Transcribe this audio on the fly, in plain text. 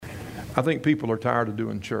I think people are tired of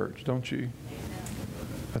doing church, don't you?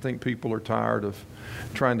 I think people are tired of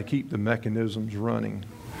trying to keep the mechanisms running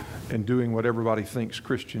and doing what everybody thinks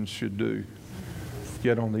Christians should do,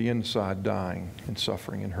 yet on the inside dying and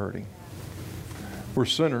suffering and hurting. We're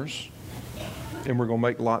sinners, and we're going to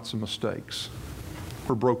make lots of mistakes.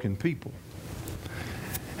 We're broken people.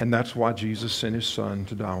 And that's why Jesus sent his son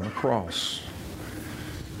to die on the cross.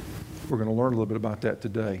 We're going to learn a little bit about that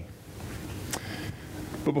today.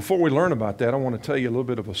 But before we learn about that, I want to tell you a little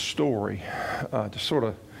bit of a story to sort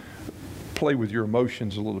of play with your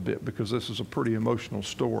emotions a little bit, because this is a pretty emotional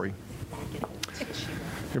story.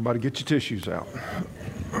 Everybody get your tissues out.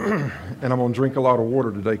 And I'm going to drink a lot of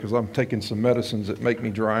water today because I'm taking some medicines that make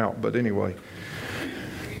me dry out. But anyway,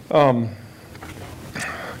 a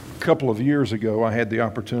couple of years ago, I had the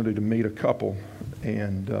opportunity to meet a couple,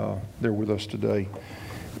 and they're with us today,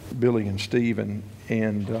 Billy and Steve, and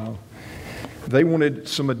they wanted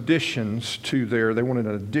some additions to they wanted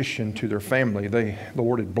an addition to their family. The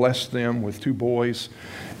Lord had blessed them with 2 boys,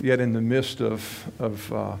 yet in the midst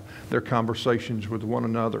of their conversations with one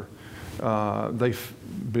another,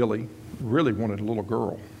 Billy really wanted a little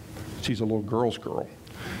girl. She's a little girl's girl.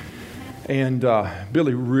 And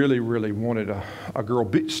Billy really, really wanted a girl.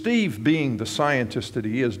 Steve, being the scientist that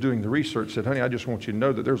he is, doing the research, said, honey, I just want you to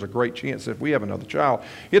know that there's a great chance that if we have another child,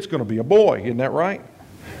 it's going to be a boy. Isn't that right?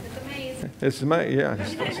 It's amazing. Yeah.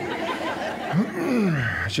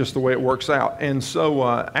 It's just the way it works out. And so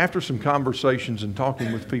after some conversations and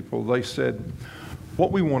talking with people, they said,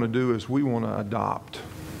 what we want to do is we want to adopt.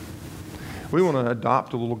 We want to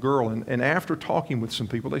adopt a little girl. And after talking with some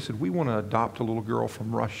people, they said, we want to adopt a little girl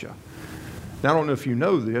from Russia. Now, I don't know if you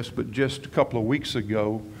know this, but just a couple of weeks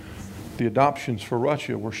ago, the adoptions for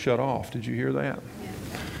Russia were shut off. Did you hear that?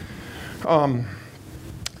 Yeah.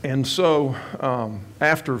 And so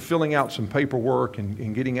after filling out some paperwork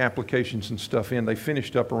and getting applications and stuff in, they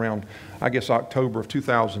finished up around, I guess, October of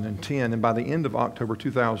 2010. And by the end of October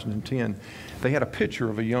 2010, they had a picture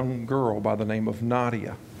of a young girl by the name of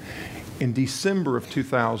Nadia. In December of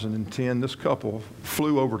 2010, this couple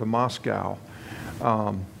flew over to Moscow,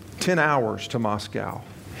 10 hours to Moscow,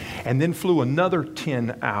 and then flew another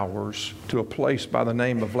 10 hours to a place by the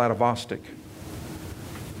name of Vladivostok.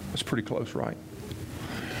 That's pretty close, right?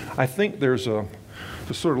 I think there's to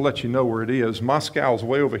sort of let you know where it is, Moscow is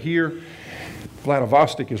way over here,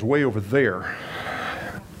 Vladivostok is way over there,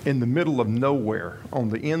 in the middle of nowhere, on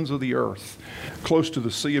the ends of the earth, close to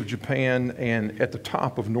the Sea of Japan and at the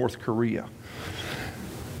top of North Korea.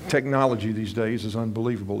 Technology these days is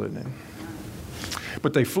unbelievable, isn't it?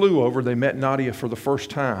 But they flew over, they met Nadia for the first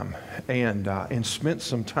time, and spent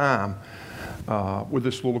some time with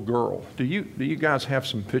this little girl. Do you guys have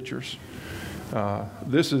some pictures?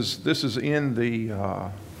 This is in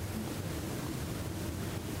the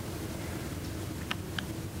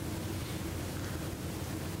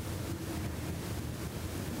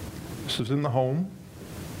this is in the home.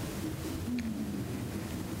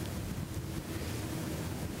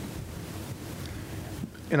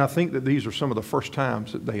 And I think that these are some of the first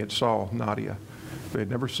times that they had saw Nadia. They had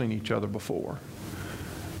never seen each other before.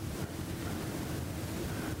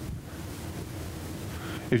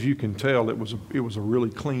 As you can tell, it was a really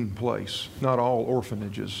clean place. Not all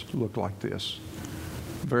orphanages look like this.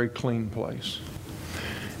 Very clean place.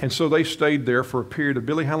 And so they stayed there for a period of,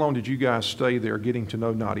 Billy, how long did you guys stay there getting to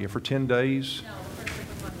know Nadia? For 10 days? No,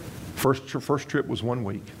 first trip was 1 week. First trip was 1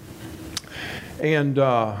 week. And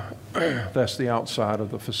that's the outside of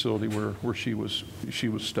the facility where she was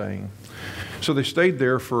staying. So they stayed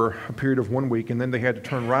there for a period of 1 week, and then they had to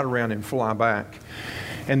turn right around and fly back.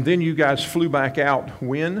 And then you guys flew back out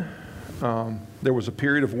when? There was a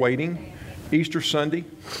period of waiting. Easter Sunday,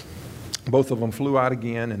 both of them flew out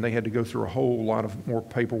again, and they had to go through a whole lot of more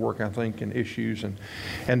paperwork, I think, and issues.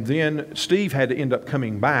 And then Steve had to end up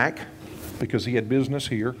coming back because he had business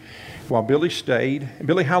here while Billy stayed.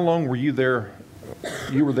 Billy, how long were you there?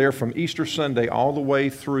 You were there from Easter Sunday all the way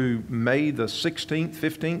through May the 16th,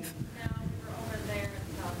 15th? No, we were over there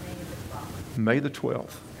until May the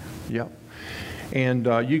 12th. Yep.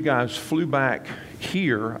 And you guys flew back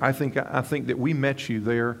here. I think that we met you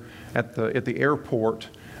there at the airport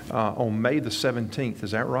on May the 17th.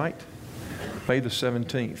 Is that right? May the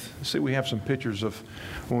 17th. See, we have some pictures of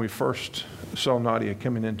when we first saw Nadia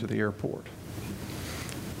coming into the airport.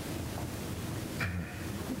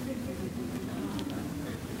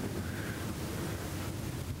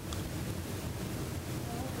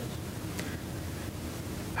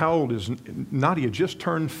 How old is Nadia? Just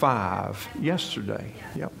turned 5 yesterday.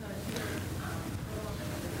 Yep.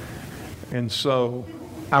 And so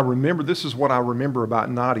I remember, this is what I remember about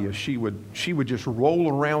Nadia. She would just roll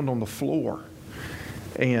around on the floor,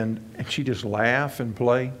 and she'd just laugh and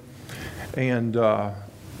play. And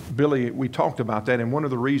Billy, we talked about that, and one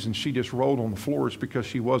of the reasons she just rolled on the floor is because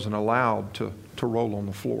she wasn't allowed to roll on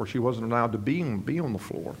the floor. She wasn't allowed to be on the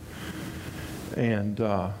floor. And,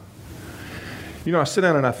 I sit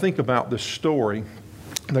down and I think about this story.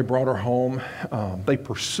 They brought her home. They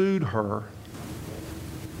pursued her.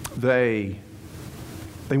 They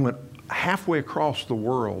went halfway across the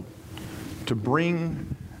world to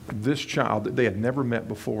bring this child that they had never met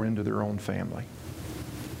before into their own family.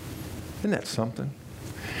 Isn't that something?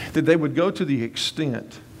 That they would go to the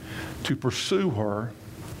extent to pursue her,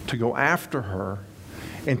 to go after her,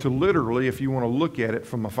 and to literally, if you want to look at it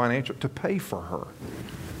from a financial, to pay for her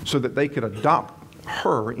so that they could adopt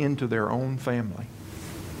her into their own family.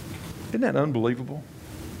 Isn't that unbelievable?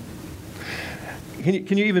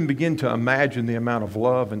 Can you even begin to imagine the amount of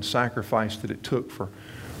love and sacrifice that it took for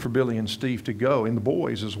Billy and Steve to go, and the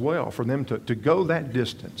boys as well, for them to go that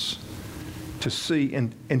distance to see,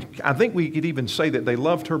 and I think we could even say that they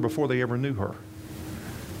loved her before they ever knew her.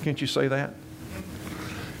 Can't you say that?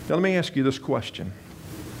 Now let me ask you this question.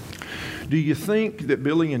 Do you think that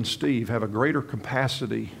Billy and Steve have a greater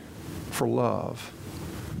capacity for love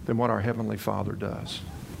than what our Heavenly Father does?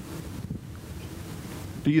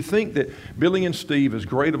 Do you think that Billy and Steve, as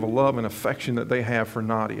great of a love and affection that they have for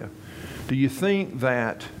Nadia, do you think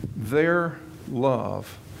that their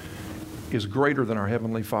love is greater than our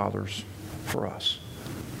Heavenly Father's for us?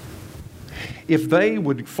 If they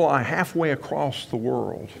would fly halfway across the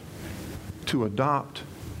world to adopt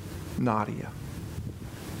Nadia,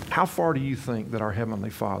 how far do you think that our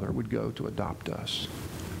Heavenly Father would go to adopt us?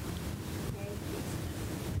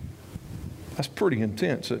 That's pretty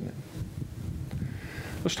intense, isn't it?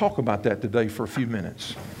 Let's talk about that today for a few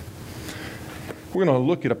minutes. We're going to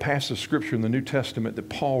look at a passage of Scripture in the New Testament that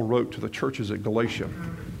Paul wrote to the churches at Galatia.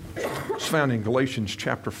 It's found in Galatians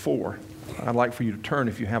chapter 4. I'd like for you to turn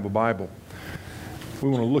if you have a Bible. We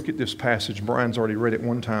want to look at this passage. Brian's already read it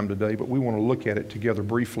one time today, but we want to look at it together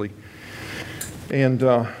briefly. And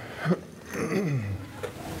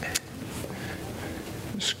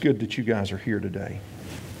it's good that you guys are here today.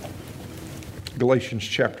 Galatians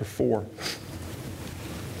chapter 4.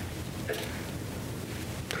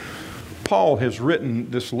 Paul has written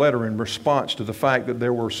this letter in response to the fact that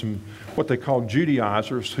there were some what they called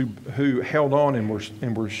Judaizers who held on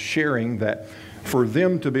and were sharing that for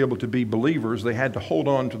them to be able to be believers, they had to hold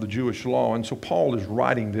on to the Jewish law. And so Paul is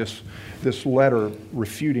writing this letter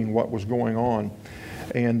refuting what was going on.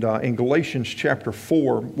 And in Galatians chapter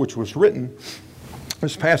 4, which was written,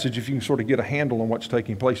 this passage, if you can sort of get a handle on what's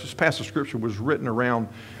taking place, this passage of Scripture was written around,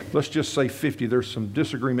 let's just say 50. There's some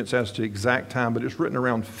disagreements as to exact time, but it's written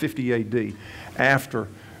around 50 A.D. after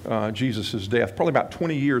Jesus' death. Probably about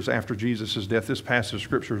 20 years after Jesus' death, this passage of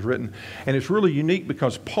Scripture was written. And it's really unique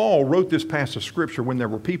because Paul wrote this passage of Scripture when there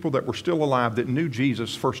were people that were still alive that knew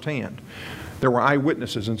Jesus firsthand. There were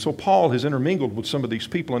eyewitnesses. And so Paul has intermingled with some of these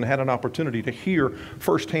people and had an opportunity to hear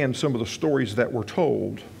firsthand some of the stories that were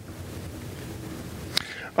told.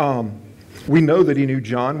 We know that he knew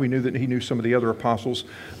John. We knew that he knew some of the other apostles.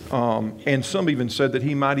 And some even said that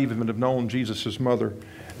he might even have known Jesus' mother,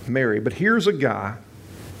 Mary. But here's a guy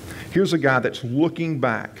that's looking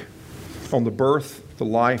back on the birth, the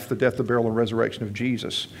life, the death, the burial, and resurrection of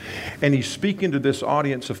Jesus. And he's speaking to this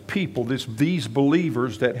audience of people, these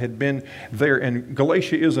believers that had been there. And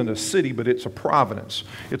Galatia isn't a city, but it's a province.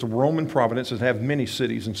 It's a Roman province. It has many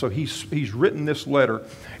cities. And so he's written this letter,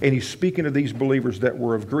 and he's speaking to these believers that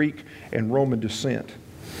were of Greek and Roman descent.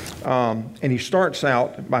 And he starts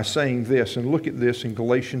out by saying this, and look at this in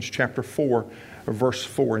Galatians chapter 4, verse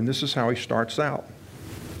 4. And this is how he starts out.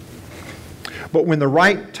 But when the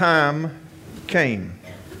right time came.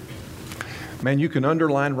 Man, you can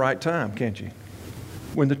underline right time, can't you?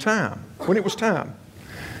 When it was time.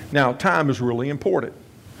 Now, time is really important.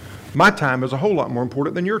 My time is a whole lot more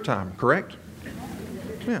important than your time, correct?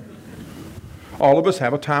 Yeah. All of us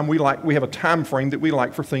have a time we like. We have a time frame that we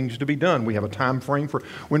like for things to be done. We have a time frame for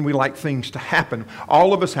when we like things to happen.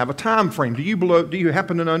 All of us have a time frame. Do you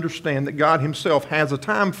happen to understand that God Himself has a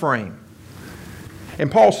time frame? And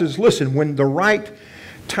Paul says, listen, when the right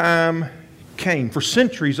time came. For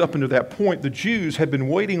centuries up until that point, the Jews had been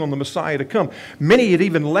waiting on the Messiah to come. Many had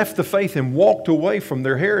even left the faith and walked away from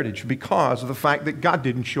their heritage because of the fact that God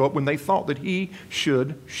didn't show up when they thought that He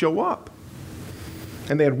should show up.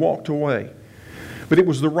 And they had walked away. But it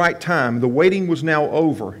was the right time. The waiting was now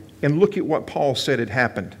over. And look at what Paul said had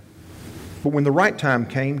happened. But when the right time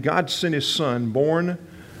came, God sent His Son, born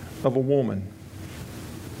of a woman.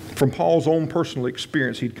 From Paul's own personal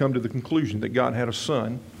experience, he'd come to the conclusion that God had a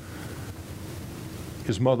son.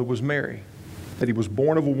 His mother was Mary, that he was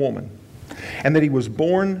born of a woman, and that he was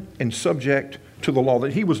born and subject to the law,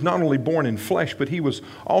 that he was not only born in flesh, but he was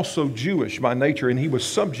also Jewish by nature, and he was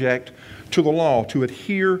subject to the law, to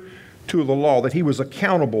adhere to the law, that he was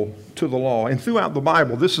accountable to the law. And throughout the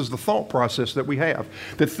Bible, this is the thought process that we have,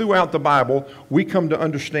 that throughout the Bible, we come to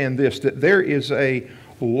understand this, that there is a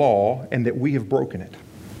law and that we have broken it.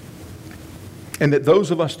 And that those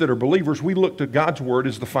of us that are believers, we look to God's Word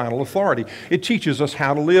as the final authority. It teaches us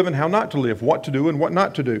how to live and how not to live, what to do and what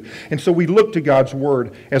not to do. And so we look to God's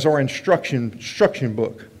Word as our instruction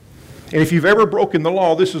book. And if you've ever broken the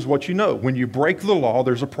law, this is what you know. When you break the law,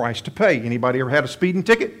 there's a price to pay. Anybody ever had a speeding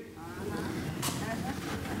ticket?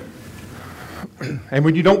 And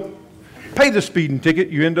when you don't pay the speeding ticket,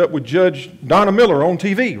 you end up with Judge Donna Miller on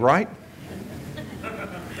TV, right?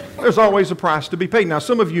 There's always a price to be paid. Now,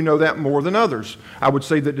 some of you know that more than others. I would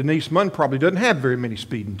say that Denise Munn probably doesn't have very many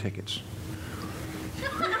speeding tickets.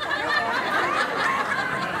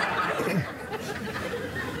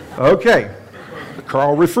 Okay.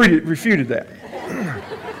 Carl refuted that.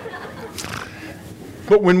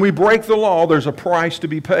 But when we break the law, there's a price to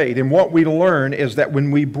be paid. And what we learn is that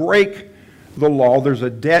when we break the law, there's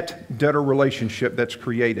a debt-debtor relationship that's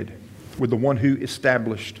created with the one who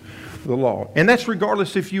established the law. And that's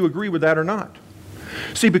regardless if you agree with that or not.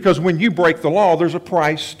 See, because when you break the law, there's a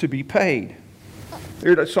price to be paid.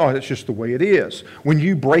 That's just the way it is. When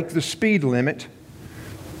you break the speed limit,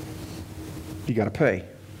 you got to pay.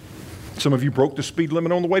 Some of you broke the speed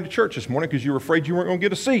limit on the way to church this morning because you were afraid you weren't going to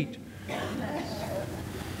get a seat.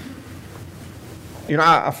 You know,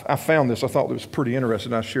 I found this. I thought it was pretty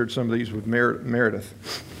interesting. I shared some of these with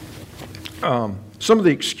Meredith. Some of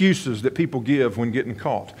the excuses that people give when getting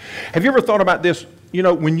caught. Have you ever thought about this? You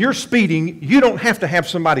know, when you're speeding, you don't have to have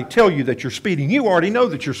somebody tell you that you're speeding. You already know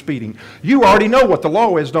that you're speeding. You already know what the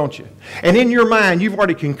law is, don't you? And in your mind, you've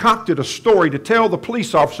already concocted a story to tell the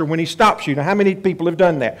police officer when he stops you. Now, how many people have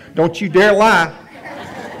done that? Don't you dare lie.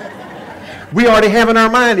 We already have in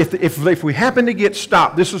our mind, if we happen to get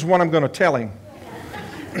stopped, this is what I'm going to tell him.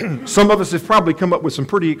 Some of us have probably come up with some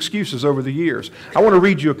pretty excuses over the years. I want to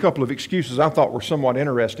read you a couple of excuses I thought were somewhat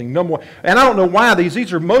interesting. Number one, and I don't know why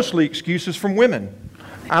these are mostly excuses from women.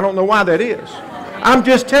 I don't know why that is. I'm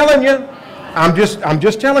just telling you. I'm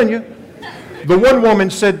just telling you. The one woman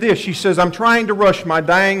said this. She says, "I'm trying to rush my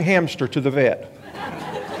dying hamster to the vet."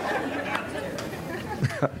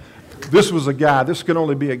 This was a guy. This could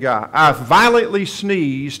only be a guy. "I violently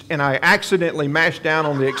sneezed and I accidentally mashed down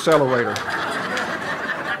on the accelerator."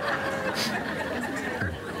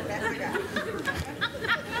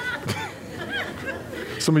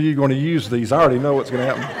 Some of you are going to use these. I already know what's going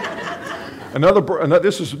to happen.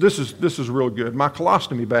 This is real good. "My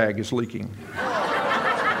colostomy bag is leaking."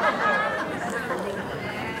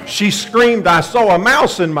 She screamed, "I saw a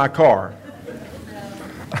mouse in my car."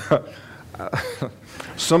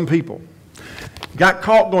 Some people got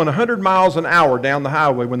caught going 100 miles an hour down the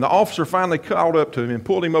highway. When the officer finally caught up to him and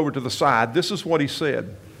pulled him over to the side, this is what he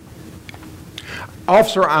said.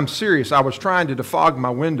 "Officer, I'm serious. I was trying to defog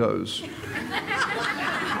my windows.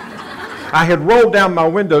 I had rolled down my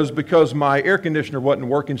windows because my air conditioner wasn't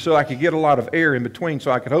working so I could get a lot of air in between so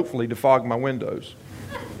I could hopefully defog my windows."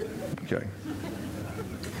 Okay.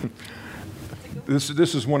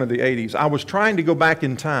 This is one of the 80s. "I was trying to go back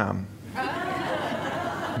in time."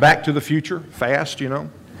 Back to the future, fast, you know.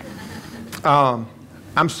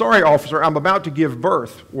 "I'm sorry, officer, I'm about to give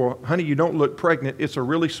birth." "Well, honey, you don't look pregnant. It's a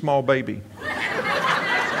really small baby."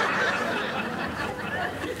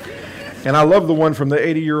 And I love the one from the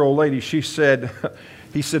 80-year-old lady. He said,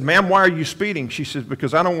 "Ma'am, why are you speeding?" She said,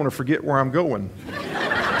 "Because I don't want to forget where I'm going."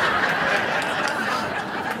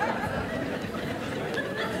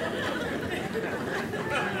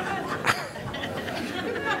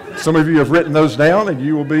 Some of you have written those down and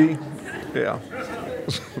you will be, yeah.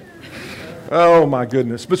 Oh my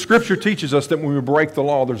goodness. But Scripture teaches us that when we break the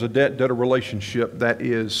law, there's a debt-debtor relationship that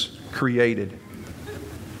is created.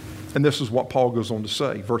 And this is what Paul goes on to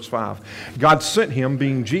say, verse 5. "God sent him,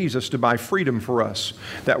 being Jesus, to buy freedom for us."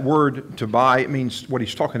 That word to buy, it means what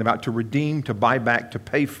he's talking about, to redeem, to buy back, to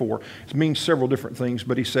pay for. It means several different things,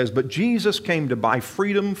 but he says, "But Jesus came to buy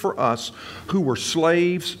freedom for us who were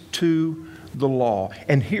slaves to the law."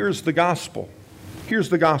 And here's the gospel. Here's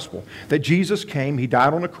the gospel. That Jesus came, he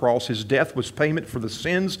died on a cross, his death was payment for the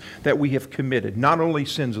sins that we have committed. Not only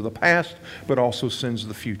sins of the past, but also sins of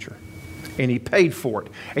the future. And he paid for it.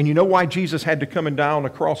 And you know why Jesus had to come and die on the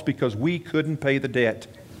cross? Because we couldn't pay the debt.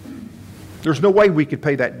 There's no way we could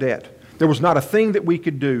pay that debt. There was not a thing that we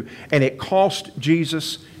could do. And it cost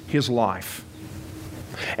Jesus his life.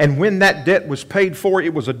 And when that debt was paid for,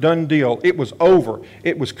 it was a done deal. It was over.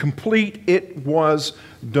 It was complete. It was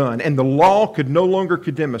done. And the law could no longer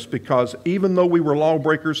condemn us, because even though we were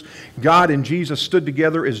lawbreakers, God and Jesus stood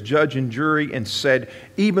together as judge and jury and said,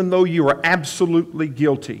 even though you are absolutely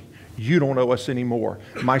guilty, you don't owe us anymore.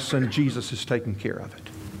 My son Jesus has taken care of it.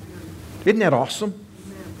 Isn't that awesome?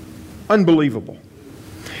 Unbelievable.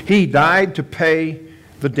 He died to pay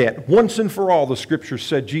the debt. Once and for all, the Scripture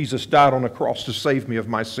said Jesus died on a cross to save me of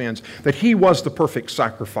my sins, that He was the perfect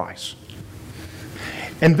sacrifice.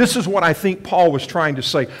 And this is what I think Paul was trying to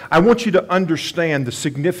say. I want you to understand the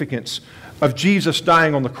significance of Jesus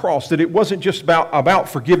dying on the cross, that it wasn't just about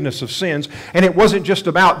forgiveness of sins, and it wasn't just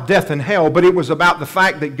about death and hell, but it was about the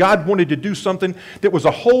fact that God wanted to do something that was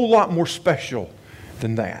a whole lot more special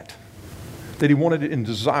than that. That He wanted and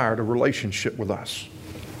desired a relationship with us.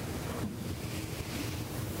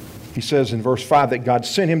 He says in verse 5 that God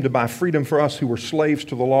sent Him to buy freedom for us who were slaves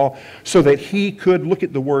to the law, so that He could, look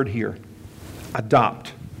at the word here,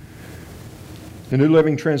 adopt. The New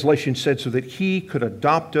Living Translation said, so that He could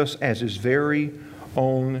adopt us as His very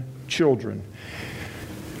own children.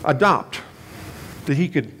 Adopt. That He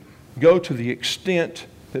could go to the extent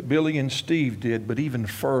that Billy and Steve did, but even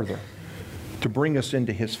further, to bring us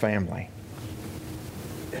into His family.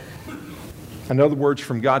 In other words,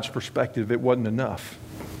 from God's perspective, it wasn't enough.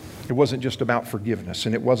 It wasn't just about forgiveness,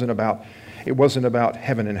 and it wasn't about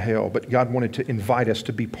heaven and hell, but God wanted to invite us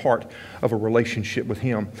to be part of a relationship with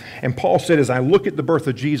Him. And Paul said, as I look at the birth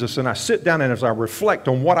of Jesus and I sit down and as I reflect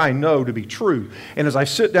on what I know to be true, and as I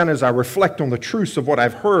sit down as I reflect on the truths of what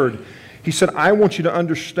I've heard, he said, I want you to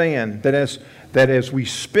understand that as we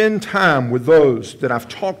spend time with those that I've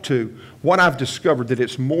talked to, what I've discovered, that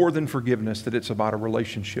it's more than forgiveness, that it's about a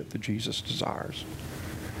relationship that Jesus desires.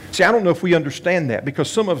 See, I don't know if we understand that,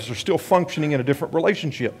 because some of us are still functioning in a different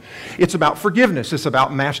relationship. It's about forgiveness. It's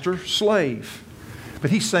about master-slave.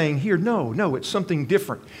 But he's saying here, no, it's something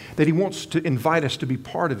different, that he wants to invite us to be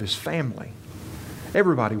part of his family.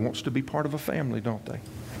 Everybody wants to be part of a family, don't they?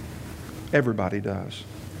 Everybody does.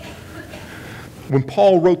 When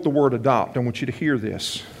Paul wrote the word adopt, I want you to hear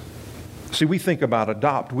this. See, we think about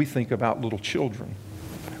adopt, we think about little children.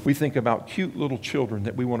 We think about cute little children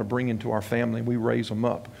that we want to bring into our family and we raise them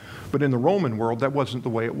up. But in the Roman world, that wasn't the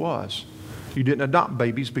way it was. You didn't adopt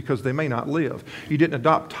babies because they may not live. You didn't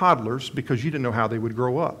adopt toddlers because you didn't know how they would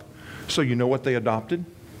grow up. So you know what they adopted?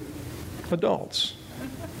 Adults.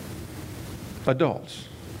 Adults.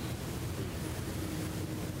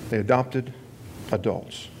 They adopted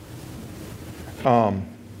adults.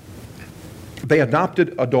 They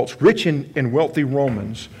adopted adults. Rich and wealthy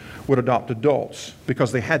Romans would adopt adults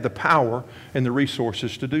because they had the power and the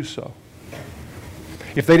resources to do so.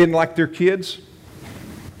 If they didn't like their kids,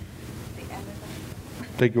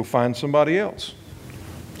 they'd go find somebody else.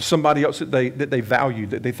 Somebody else that they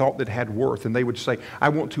valued, that they thought that had worth. And they would say, I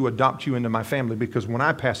want to adopt you into my family because when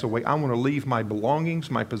I pass away, I want to leave my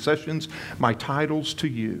belongings, my possessions, my titles to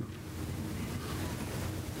you.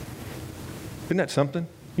 Isn't that something?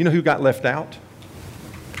 You know who got left out?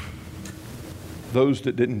 Those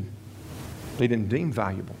that they didn't deem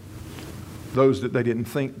valuable. Those that they didn't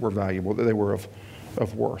think were valuable, that they were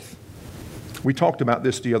of worth. We talked about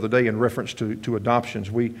this the other day in reference to adoptions.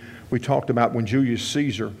 We talked about when Julius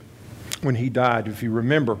Caesar, when he died, if you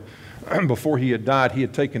remember, before he had died, he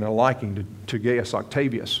had taken a liking to Gaius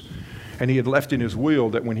Octavius. And he had left in his will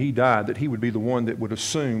that when he died, that he would be the one that would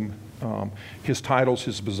assume his titles,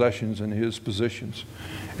 his possessions, and his positions.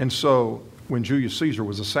 And so when Julius Caesar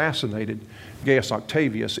was assassinated, Gaius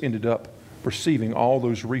Octavius ended up receiving all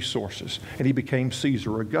those resources. And he became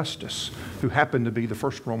Caesar Augustus, who happened to be the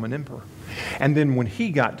first Roman emperor. And then when he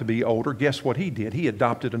got to be older, guess what he did? He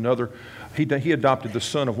adopted he adopted the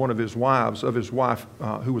son of one of his wives,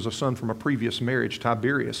 who was a son from a previous marriage,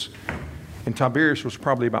 Tiberius. And Tiberius was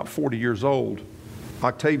probably about 40 years old.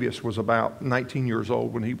 Octavius was about 19 years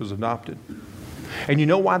old when he was adopted. And you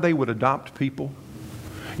know why they would adopt people?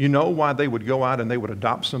 You know why they would go out and they would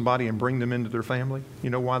adopt somebody and bring them into their family? You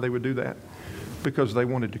know why they would do that? Because they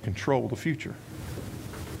wanted to control the future.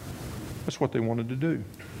 That's what they wanted to do,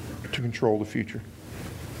 to control the future.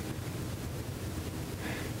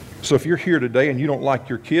 So if you're here today and you don't like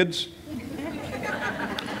your kids,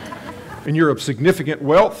 and you're of significant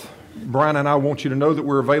wealth, Brian and I want you to know that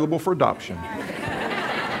we're available for adoption.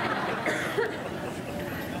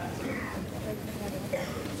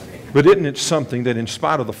 But isn't it something that in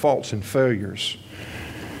spite of the faults and failures,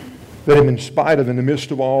 that in spite of, in the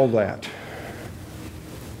midst of all that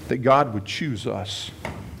God would choose us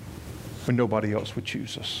when nobody else would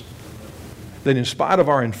choose us. That in spite of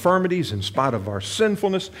our infirmities, in spite of our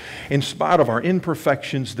sinfulness, in spite of our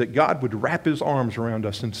imperfections, that God would wrap His arms around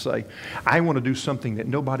us and say, I want to do something that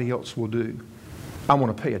nobody else will do. I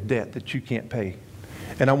want to pay a debt that you can't pay.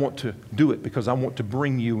 And I want to do it because I want to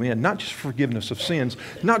bring you in, not just forgiveness of sins,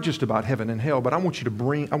 not just about heaven and hell, but I want to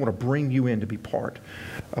bring you in to be part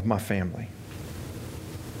of my family.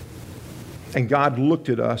 And God looked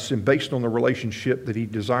at us, and based on the relationship that He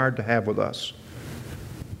desired to have with us,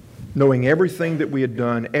 knowing everything that we had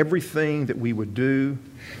done, everything that we would do,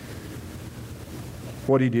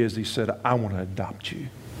 what He did is He said, I want to adopt you.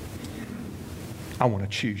 I want to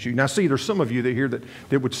choose you. Now see, there's some of you that here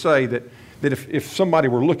that would say that if somebody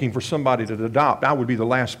were looking for somebody to adopt, I would be the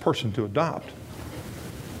last person to adopt.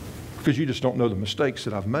 Because you just don't know the mistakes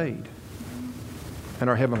that I've made. And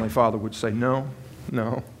our Heavenly Father would say, no,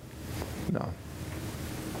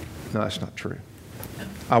 that's not true.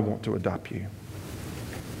 I want to adopt you.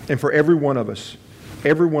 And for every one of us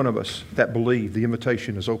that believe, the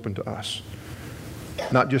invitation is open to us.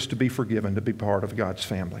 Not just to be forgiven, to be part of God's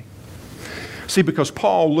family. See, because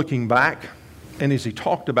Paul, looking back, and as he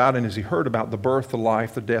talked about and as he heard about the birth, the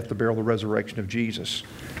life, the death, the burial, the resurrection of Jesus,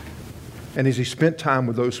 and as he spent time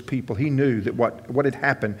with those people, he knew that what had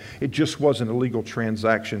happened, it just wasn't a legal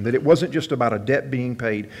transaction, that it wasn't just about a debt being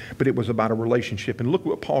paid, but it was about a relationship. And look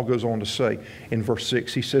what Paul goes on to say in verse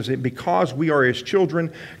 6. He says, because we are His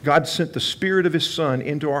children, God sent the Spirit of His Son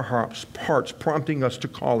into our hearts, prompting us to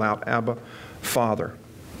call out, Abba, Father.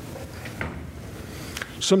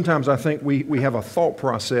 Sometimes I think we have a thought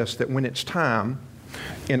process that when it's time,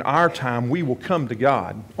 in our time, we will come to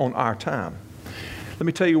God on our time. Let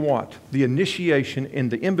me tell you what, the initiation and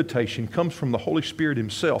the invitation comes from the Holy Spirit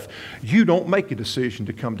Himself. You don't make a decision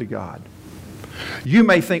to come to God. You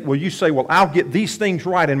may think, you say, I'll get these things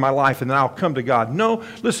right in my life and then I'll come to God. No,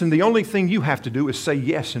 listen, the only thing you have to do is say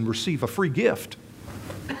yes and receive a free gift.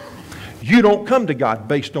 You don't come to God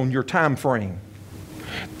based on your time frame.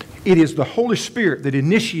 It is the Holy Spirit that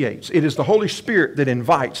initiates. It is the Holy Spirit that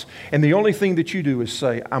invites. And the only thing that you do is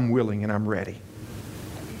say, I'm willing and I'm ready.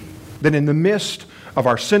 Then in the midst of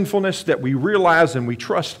our sinfulness, that we realize and we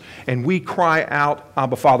trust and we cry out,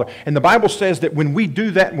 Abba, Father. And the Bible says that when we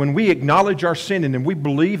do that, when we acknowledge our sin and then we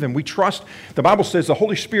believe and we trust, the Bible says the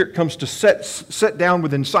Holy Spirit comes to set down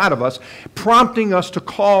within inside of us, prompting us to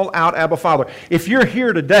call out, Abba, Father. If you're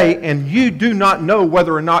here today and you do not know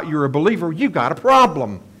whether or not you're a believer, you've got a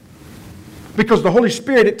problem. Because the Holy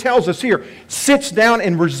Spirit, it tells us here, sits down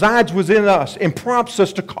and resides within us and prompts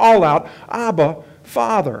us to call out, Abba,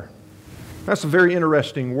 Father. That's a very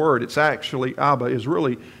interesting word. It's actually, Abba is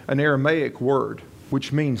really an Aramaic word,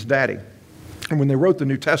 which means daddy. And when they wrote the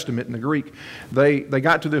New Testament in the Greek, they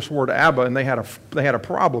got to this word Abba, and they had a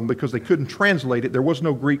problem because they couldn't translate it. There was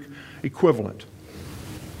no Greek equivalent.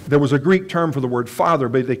 There was a Greek term for the word father,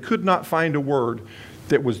 but they could not find a word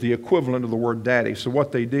that was the equivalent of the word daddy. So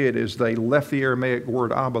what they did is they left the Aramaic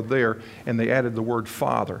word Abba there, and they added the word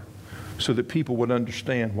father so that people would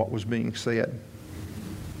understand what was being said.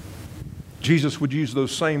 Jesus would use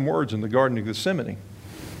those same words in the Garden of Gethsemane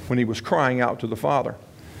when He was crying out to the Father.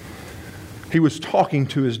 He was talking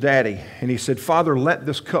to His daddy, and He said, Father, let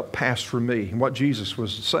this cup pass from me. And what Jesus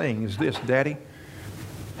was saying is this, Daddy,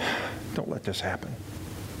 don't let this happen.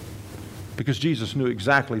 Because Jesus knew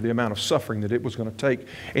exactly the amount of suffering that it was going to take.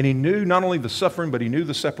 And He knew not only the suffering, but He knew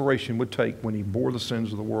the separation would take when He bore the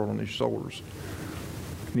sins of the world on His shoulders.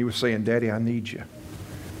 And He was saying, Daddy, I need you.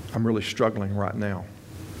 I'm really struggling right now.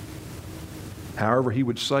 However, He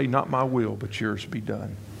would say, not my will, but yours be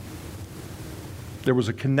done. There was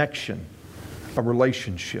a connection, a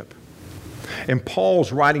relationship. And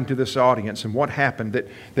Paul's writing to this audience, and what happened,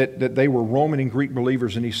 that they were Roman and Greek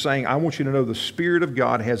believers, and he's saying, I want you to know the Spirit of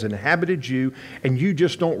God has inhabited you, and you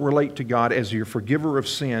just don't relate to God as your forgiver of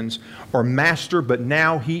sins or master, but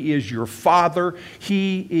now He is your Father.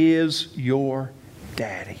 He is your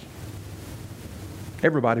daddy.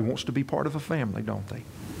 Everybody wants to be part of a family, don't they?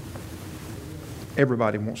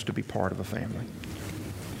 Everybody wants to be part of a family.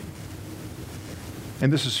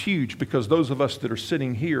 And this is huge because those of us that are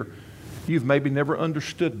sitting here, you've maybe never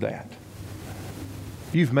understood that.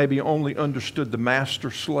 You've maybe only understood the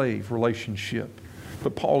master-slave relationship.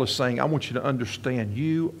 But Paul is saying, I want you to understand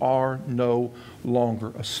you are no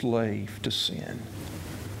longer a slave to sin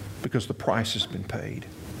because the price has been paid.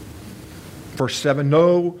 Verse 7,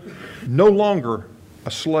 no longer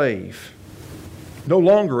a slave. No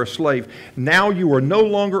longer a slave. Now you are no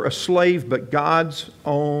longer a slave, but God's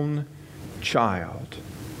own child.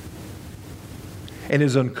 And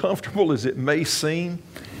as uncomfortable as it may seem,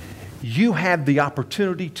 you have the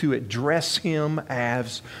opportunity to address Him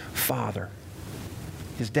as Father,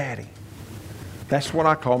 His daddy. That's what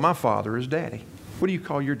I call my father is Daddy. What do you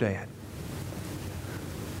call your dad?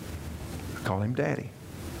 I call him Daddy.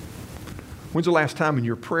 When's the last time in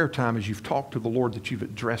your prayer time as you've talked to the Lord that you've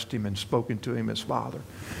addressed Him and spoken to Him as Father?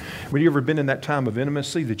 Have you ever been in that time of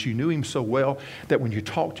intimacy that you knew Him so well that when you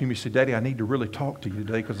talked to Him, you said, Daddy, I need to really talk to you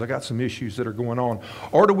today because I got some issues that are going on?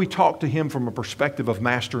 Or do we talk to Him from a perspective of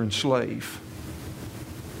master and slave?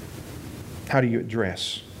 How do you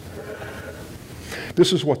address?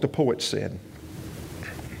 This is what the poet said.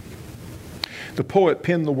 The poet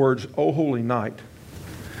penned the words, O holy night.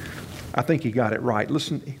 I think he got it right.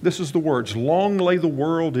 Listen, this is the words. Long lay the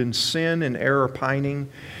world in sin and error pining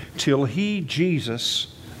till He,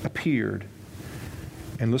 Jesus, appeared.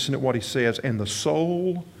 And listen to what he says. And the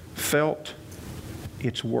soul felt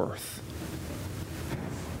its worth.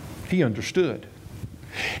 He understood.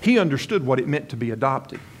 He understood what it meant to be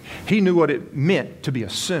adopted. He knew what it meant to be a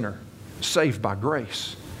sinner, saved by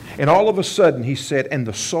grace. And all of a sudden, he said, and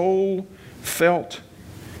the soul felt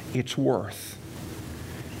its worth.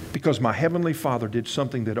 Because my Heavenly Father did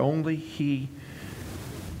something that only He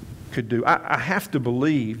could do. I have to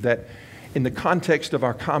believe that in the context of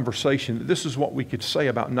our conversation, this is what we could say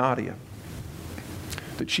about Nadia.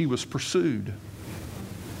 That she was pursued.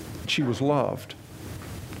 She was loved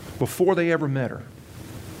before they ever met her.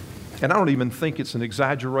 And I don't even think it's an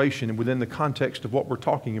exaggeration within the context of what we're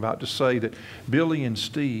talking about to say that Billy and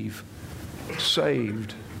Steve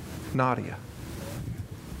saved Nadia.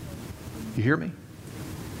 You hear me?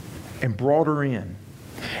 And brought her in.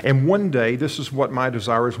 And one day, this is what my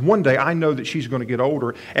desire is, one day I know that she's going to get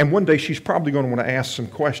older, and one day she's probably going to want to ask some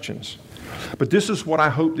questions. But this is what I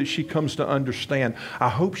hope that she comes to understand. I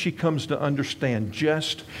hope she comes to understand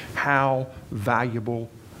just how valuable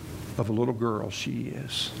of a little girl she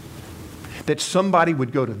is. That somebody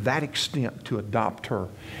would go to that extent to adopt her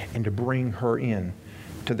and to bring her in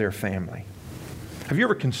to their family. Have you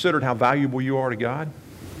ever considered how valuable you are to God?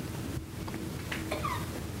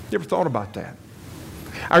 You ever thought about that?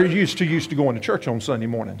 I used to going to church on Sunday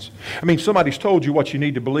mornings. I mean, somebody's told you what you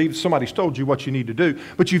need to believe. Somebody's told you what you need to do.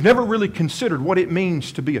 But you've never really considered what it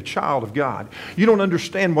means to be a child of God. You don't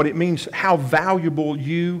understand what it means, how valuable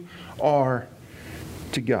you are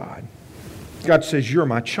to God. God says, you're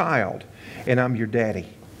my child, and I'm your daddy.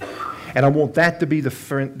 And I want that to be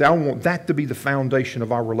the foundation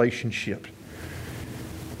of our relationship.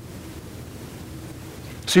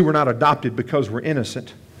 See, we're not adopted because we're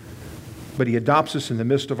innocent. But He adopts us in the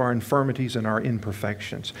midst of our infirmities and our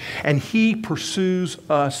imperfections. And He pursues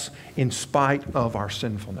us in spite of our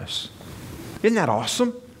sinfulness. Isn't that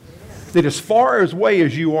awesome? That as far away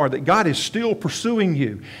as you are, that God is still pursuing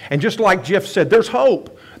you. And just like Jeff said, there's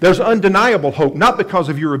hope. There's undeniable hope. Not because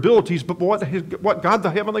of your abilities, but what God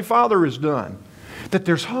the Heavenly Father has done. That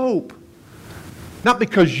there's hope. Not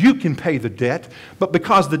because you can pay the debt, but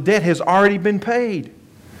because the debt has already been paid.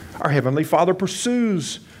 Our Heavenly Father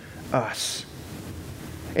pursues us.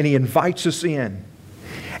 And He invites us in.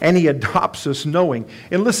 And He adopts us knowing.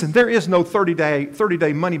 And listen, there is no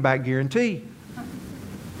 30-day money-back guarantee.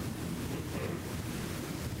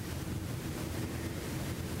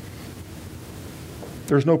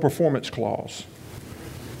 There's no performance clause.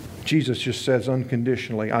 Jesus just says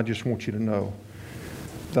unconditionally, I just want you to know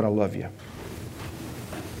that I love you.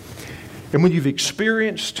 And when you've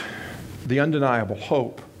experienced the undeniable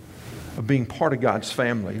hope of being part of God's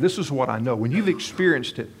family, this is what I know. When you've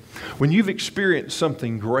experienced it, when you've experienced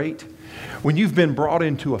something great, when you've been brought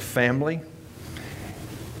into a family,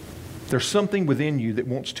 there's something within you that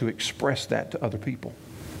wants to express that to other people.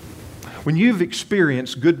 When you've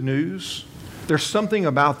experienced good news, there's something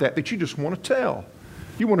about that you just want to tell.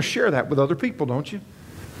 You want to share that with other people, don't you?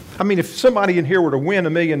 I mean, if somebody in here were to win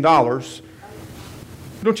 $1 million,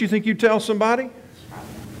 don't you think you'd tell somebody?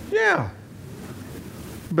 Yeah.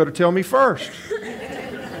 You better tell me first.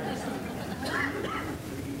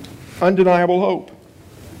 Undeniable hope.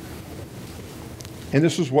 And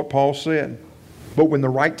this is what Paul said. But when the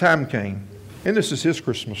right time came, and this is his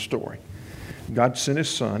Christmas story, God sent His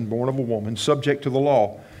Son, born of a woman, subject to the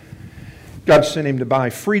law. God sent Him to buy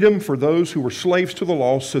freedom for those who were slaves to the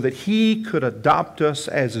law so that He could adopt us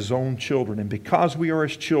as His own children. And because we are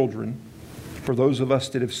His children, for those of us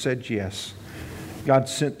that have said yes, God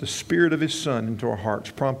sent the Spirit of His Son into our hearts,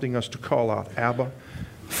 prompting us to call out, Abba,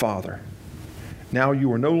 Father. Now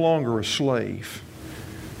you are no longer a slave,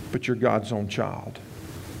 but you're God's own child.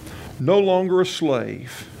 No longer a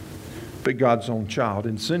slave, but God's own child.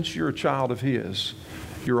 And since you're a child of His,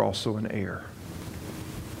 you're also an heir.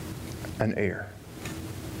 An heir.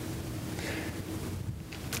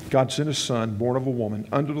 God sent His Son, born of a woman,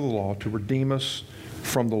 under the law, to redeem us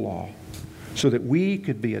from the law, so that we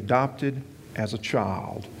could be adopted as a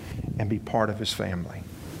child and be part of His family?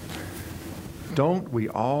 Don't we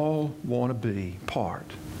all want to be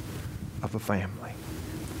part of a family?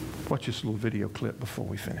 Watch this little video clip before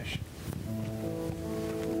we finish.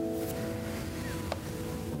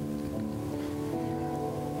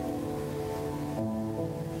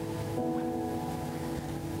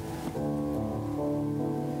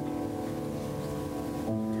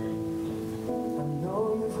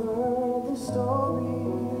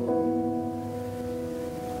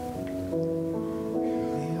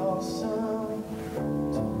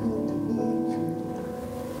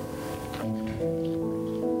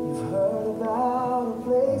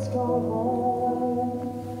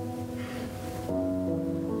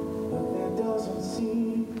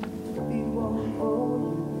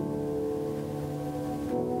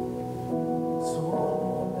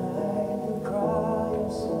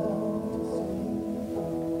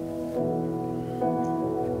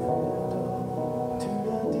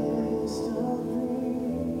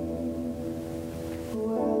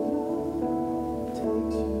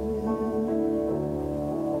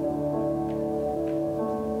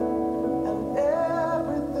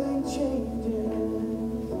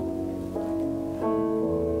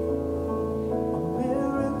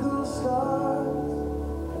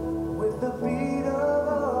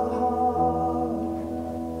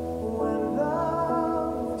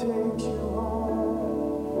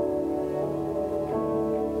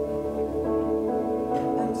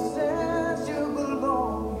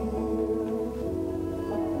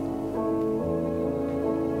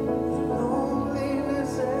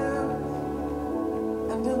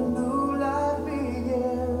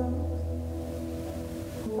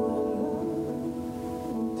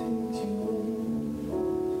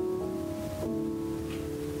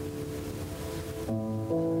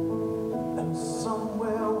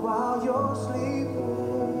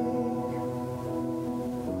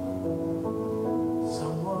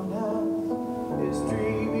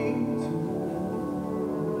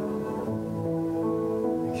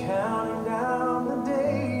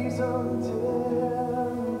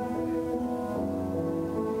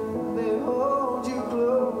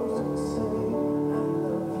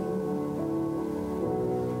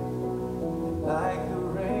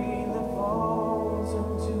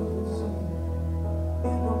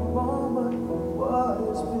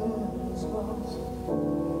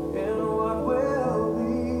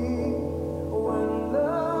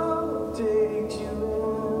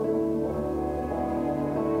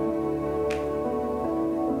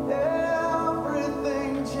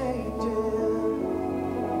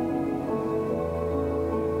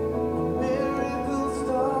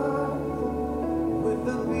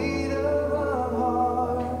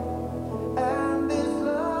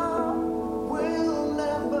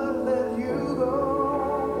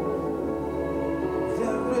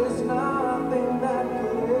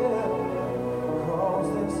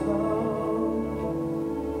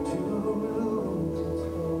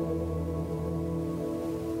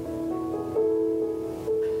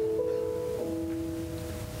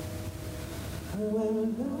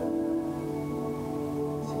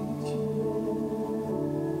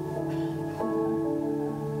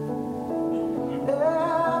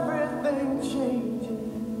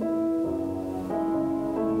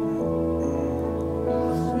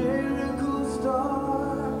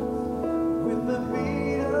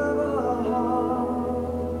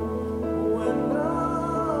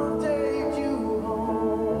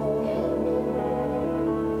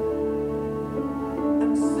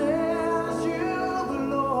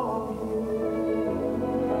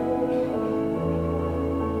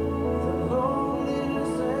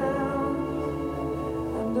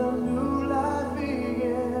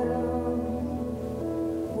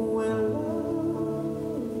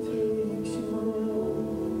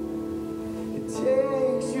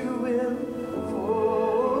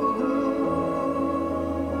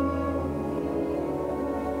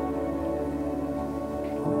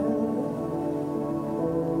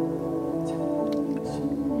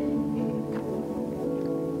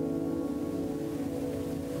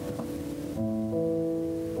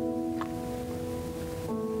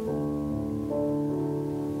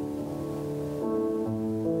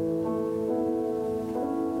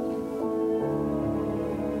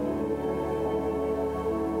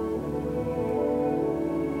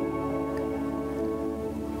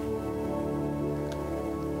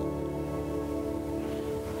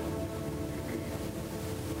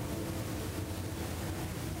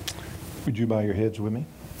 Would you bow your heads with me?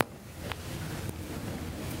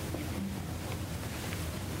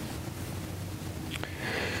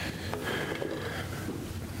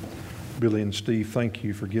 Billy and Steve, thank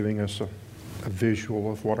you for giving us a a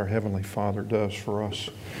visual of what our Heavenly Father does for us,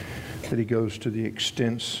 that He goes to the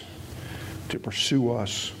extents to pursue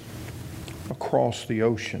us across the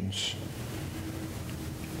oceans.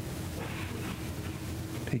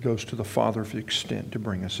 He goes to the farthest extent to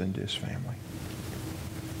bring us into His family.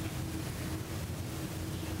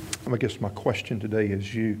 I guess my question today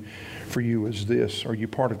for you is this: are you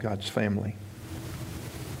part of God's family?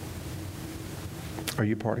 Are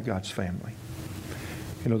you part of God's family?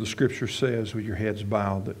 You know, the Scripture says, with your heads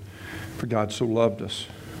bowed, that for God so loved us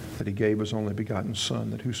that He gave His only begotten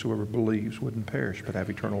Son, that whosoever believes wouldn't perish but have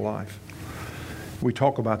eternal life. We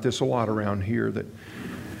talk about this a lot around here,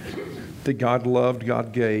 that God loved,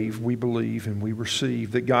 God gave, we believe, and we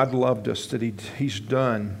receive. That God loved us, that He's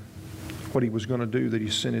done what He was going to do, that He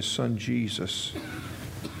sent His Son Jesus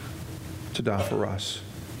to die for us.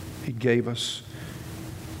 He gave us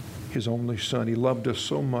His only Son. He loved us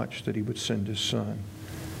so much that He would send His Son,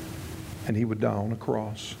 and He would die on a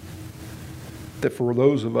cross. That for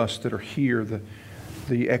those of us that are here,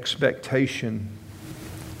 the expectation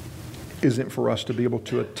isn't for us to be able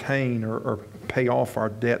to attain or pay off our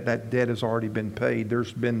debt. That debt has already been paid.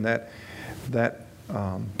 There's been that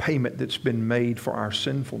payment that's been made for our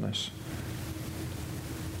sinfulness.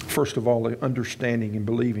 First of all, understanding and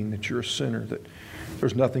believing that you're a sinner, that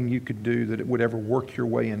there's nothing you could do that it would ever work your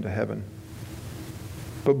way into heaven.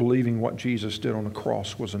 But believing what Jesus did on the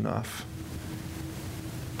cross was enough.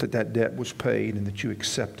 That debt was paid, and that you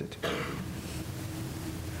accept it.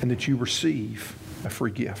 And that you receive a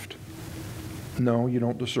free gift. No, you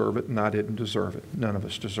don't deserve it, and I didn't deserve it. None of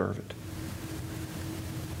us deserve it.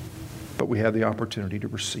 But we have the opportunity to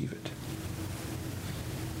receive it.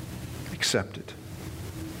 Accept it.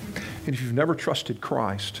 And if you've never trusted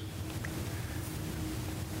Christ,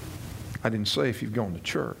 I didn't say if you've gone to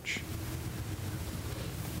church,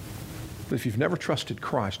 but if you've never trusted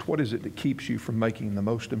Christ, what is it that keeps you from making the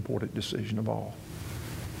most important decision of all?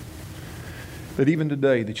 That even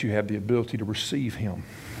today that you have the ability to receive Him,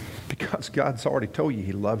 because God's already told you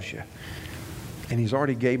He loves you, and He's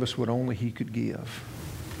already gave us what only He could give.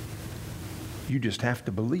 You just have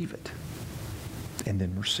to believe it and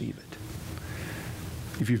then receive it.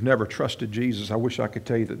 If you've never trusted Jesus, I wish I could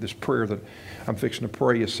tell you that this prayer that I'm fixing to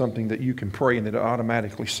pray is something that you can pray and that it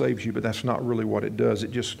automatically saves you, but that's not really what it does.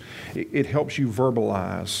 It helps you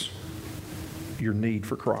verbalize your need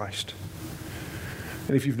for Christ.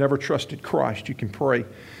 And if you've never trusted Christ, you can pray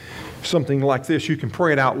something like this. You can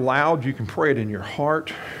pray it out loud. You can pray it in your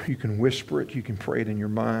heart. You can whisper it. You can pray it in your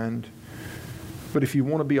mind. But if you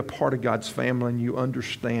want to be a part of God's family and you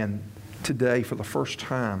understand today for the first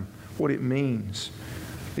time what it means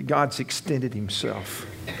that God's extended Himself,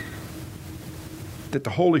 that the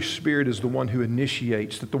Holy Spirit is the one who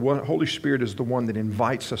initiates, that the Holy Spirit is the one that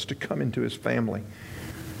invites us to come into His family,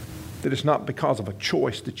 that it's not because of a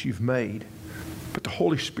choice that you've made, but the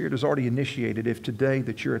Holy Spirit has already initiated. If today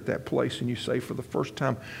that you're at that place and you say for the first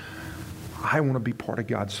time, I want to be part of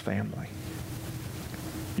God's family,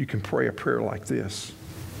 you can pray a prayer like this.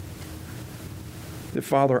 That,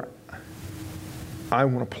 Father, I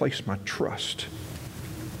want to place my trust.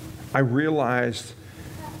 I realize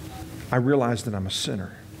that I'm a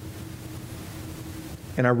sinner.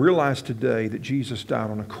 And I realize today that Jesus died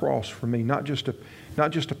on a cross for me, not just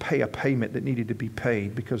to pay a payment that needed to be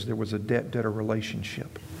paid because there was a debt-debtor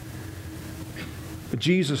relationship. But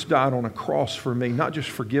Jesus died on a cross for me, not just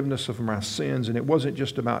forgiveness of my sins, and it wasn't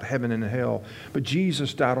just about heaven and hell, but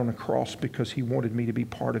Jesus died on a cross because He wanted me to be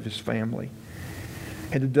part of His family.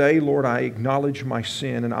 And today, Lord, I acknowledge my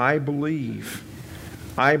sin, and I believe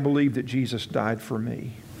that Jesus died for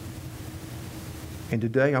me. And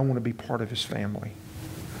today I want to be part of His family.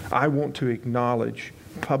 I want to acknowledge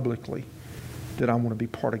publicly that I want to be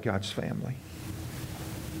part of God's family.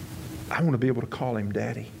 I want to be able to call Him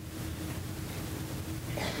Daddy.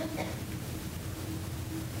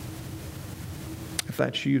 If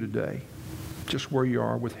that's you today, just where you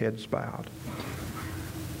are with heads bowed,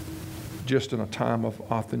 just in a time of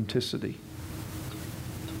authenticity,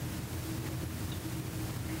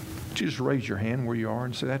 you just raise your hand where you are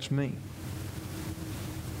and say, that's me.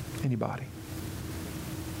 Anybody?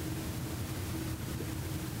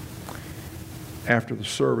 After the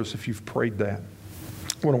service, if you've prayed that,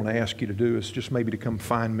 what I want to ask you to do is just maybe to come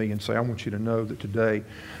find me and say, I want you to know that today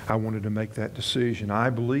I wanted to make that decision. I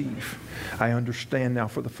believe, I understand now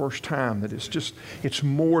for the first time that it's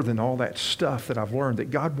more than all that stuff that I've learned, that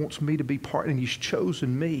God wants me to be part, and He's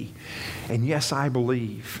chosen me. And yes, I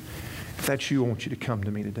believe. If that's you, I want you to come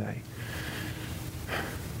to me today.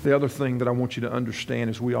 The other thing that I want you to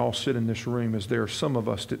understand as we all sit in this room is there are some of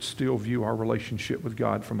us that still view our relationship with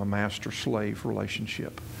God from a master-slave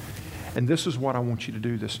relationship. And this is what I want you to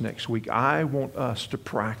do this next week. I want us to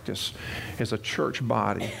practice as a church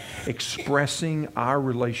body expressing our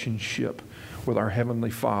relationship with our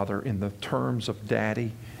Heavenly Father in the terms of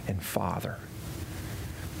Daddy and Father.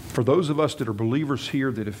 For those of us that are believers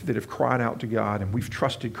here that have cried out to God and we've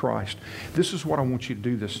trusted Christ, this is what I want you to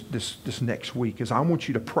do this next week, is I want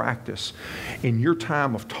you to practice in your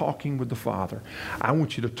time of talking with the Father. I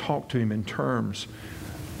want you to talk to Him in terms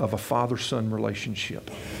of a father-son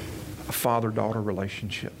relationship, a father-daughter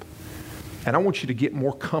relationship. And I want you to get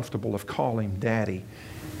more comfortable of calling Daddy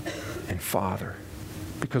and Father,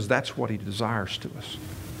 because that's what He desires to us.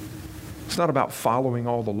 It's not about following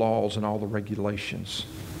all the laws and all the regulations.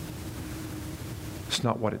 It's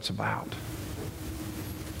not what it's about.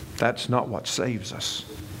 That's not what saves us.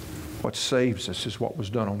 What saves us is what was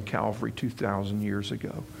done on Calvary 2,000 years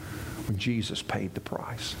ago when Jesus paid the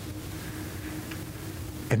price.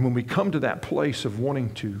 And when we come to that place of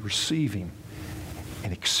wanting to receive Him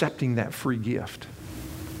and accepting that free gift,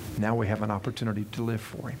 now we have an opportunity to live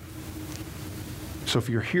for Him. So if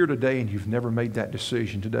you're here today and you've never made that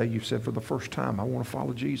decision, today you've said for the first time, I want to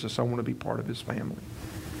follow Jesus. I want to be part of His family.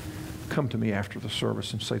 Come to me after the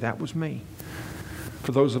service and say, that was me.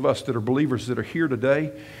 For those of us that are believers that are here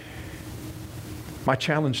today, my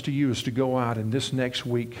challenge to you is to go out and this next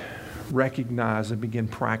week recognize and begin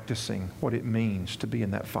practicing what it means to be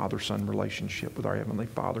in that father-son relationship with our Heavenly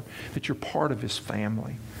Father, that you're part of His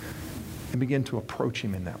family, and begin to approach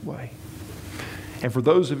Him in that way. And for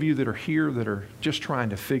those of you that are here that are just trying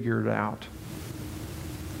to figure it out,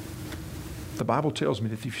 the Bible tells me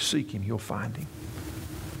that if you seek Him, you'll find Him.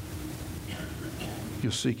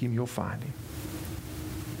 You'll seek Him, you'll find Him.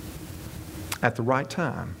 At the right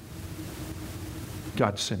time,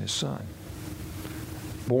 God sent His Son,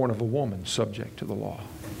 born of a woman subject to the law,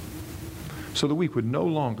 so that we would no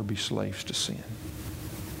longer be slaves to sin.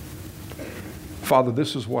 Father,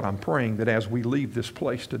 this is what I'm praying, that as we leave this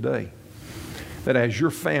place today, that as your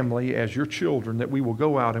family, as your children, that we will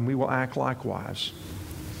go out and we will act likewise.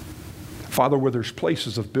 Father, where there's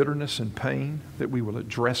places of bitterness and pain, that we will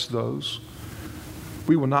address those.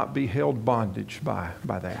 We will not be held bondage by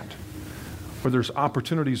that. Where there's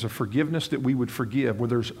opportunities of forgiveness, that we would forgive. Where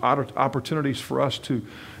there's opportunities for us to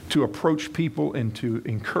approach people and to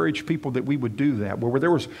encourage people, that we would do that. Where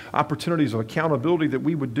there was opportunities of accountability, that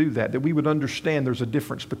we would do that. That we would understand there's a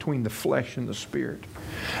difference between the flesh and the spirit.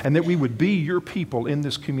 And that we would be your people in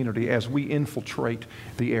this community as we infiltrate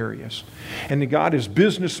the areas. And that God, as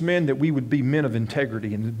businessmen, that we would be men of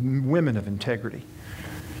integrity and women of integrity.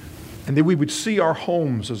 And that we would see our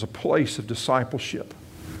homes as a place of discipleship.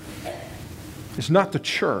 It's not the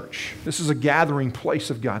church. This is a gathering place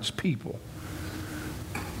of God's people.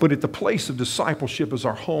 But at the place of discipleship is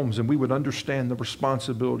our homes, and we would understand the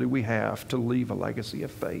responsibility we have to leave a legacy of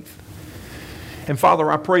faith. And Father,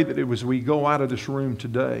 I pray that as we go out of this room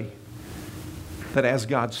today, that as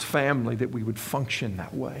God's family, that we would function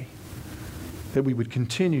that way. That we would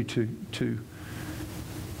continue to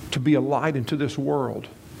be a light into this world.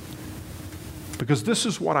 Because this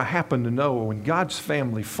is what I happen to know. When God's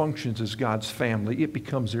family functions as God's family, it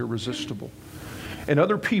becomes irresistible. And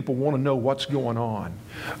other people want to know what's going on.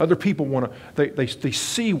 Other people want to, they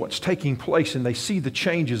see what's taking place, and they see the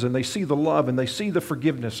changes, and they see the love, and they see the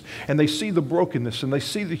forgiveness, and they see the brokenness, and they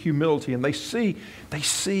see the humility, and they see,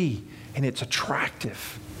 and it's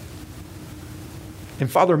attractive. And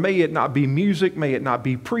Father, may it not be music, may it not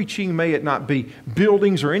be preaching, may it not be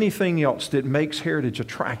buildings or anything else that makes Heritage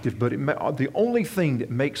attractive, but the only thing that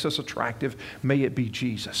makes us attractive, may it be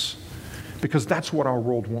Jesus. Because that's what our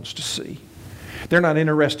world wants to see. They're not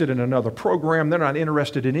interested in another program. They're not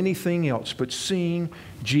interested in anything else but seeing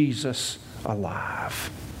Jesus alive.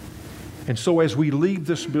 And so as we leave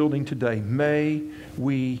this building today, may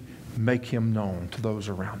we make Him known to those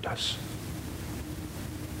around us.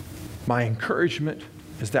 My encouragement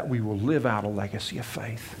is that we will live out a legacy of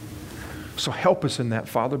faith. So help us in that,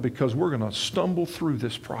 Father, because we're going to stumble through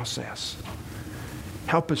this process.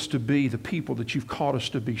 Help us to be the people that you've called us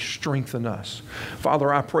to be. Strengthen us.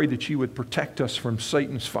 Father, I pray that you would protect us from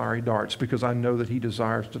Satan's fiery darts, because I know that he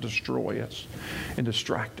desires to destroy us and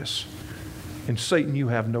distract us. And Satan, you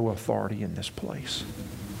have no authority in this place.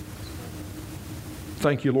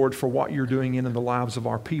 Thank you, Lord, for what you're doing in the lives of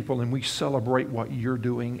our people, and we celebrate what you're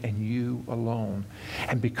doing and you alone.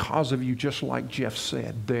 And because of you, just like Jeff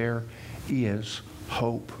said, there is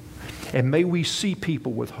hope. And may we see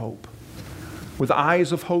people with hope, with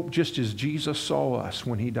eyes of hope, just as Jesus saw us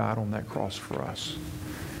when He died on that cross for us.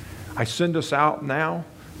 I send us out now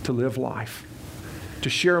to live life, to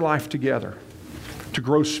share life together, to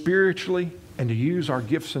grow spiritually, and to use our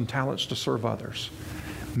gifts and talents to serve others.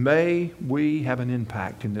 May we have an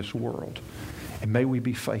impact in this world, and may we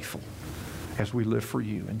be faithful as we live for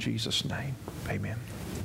you. In Jesus' name, amen.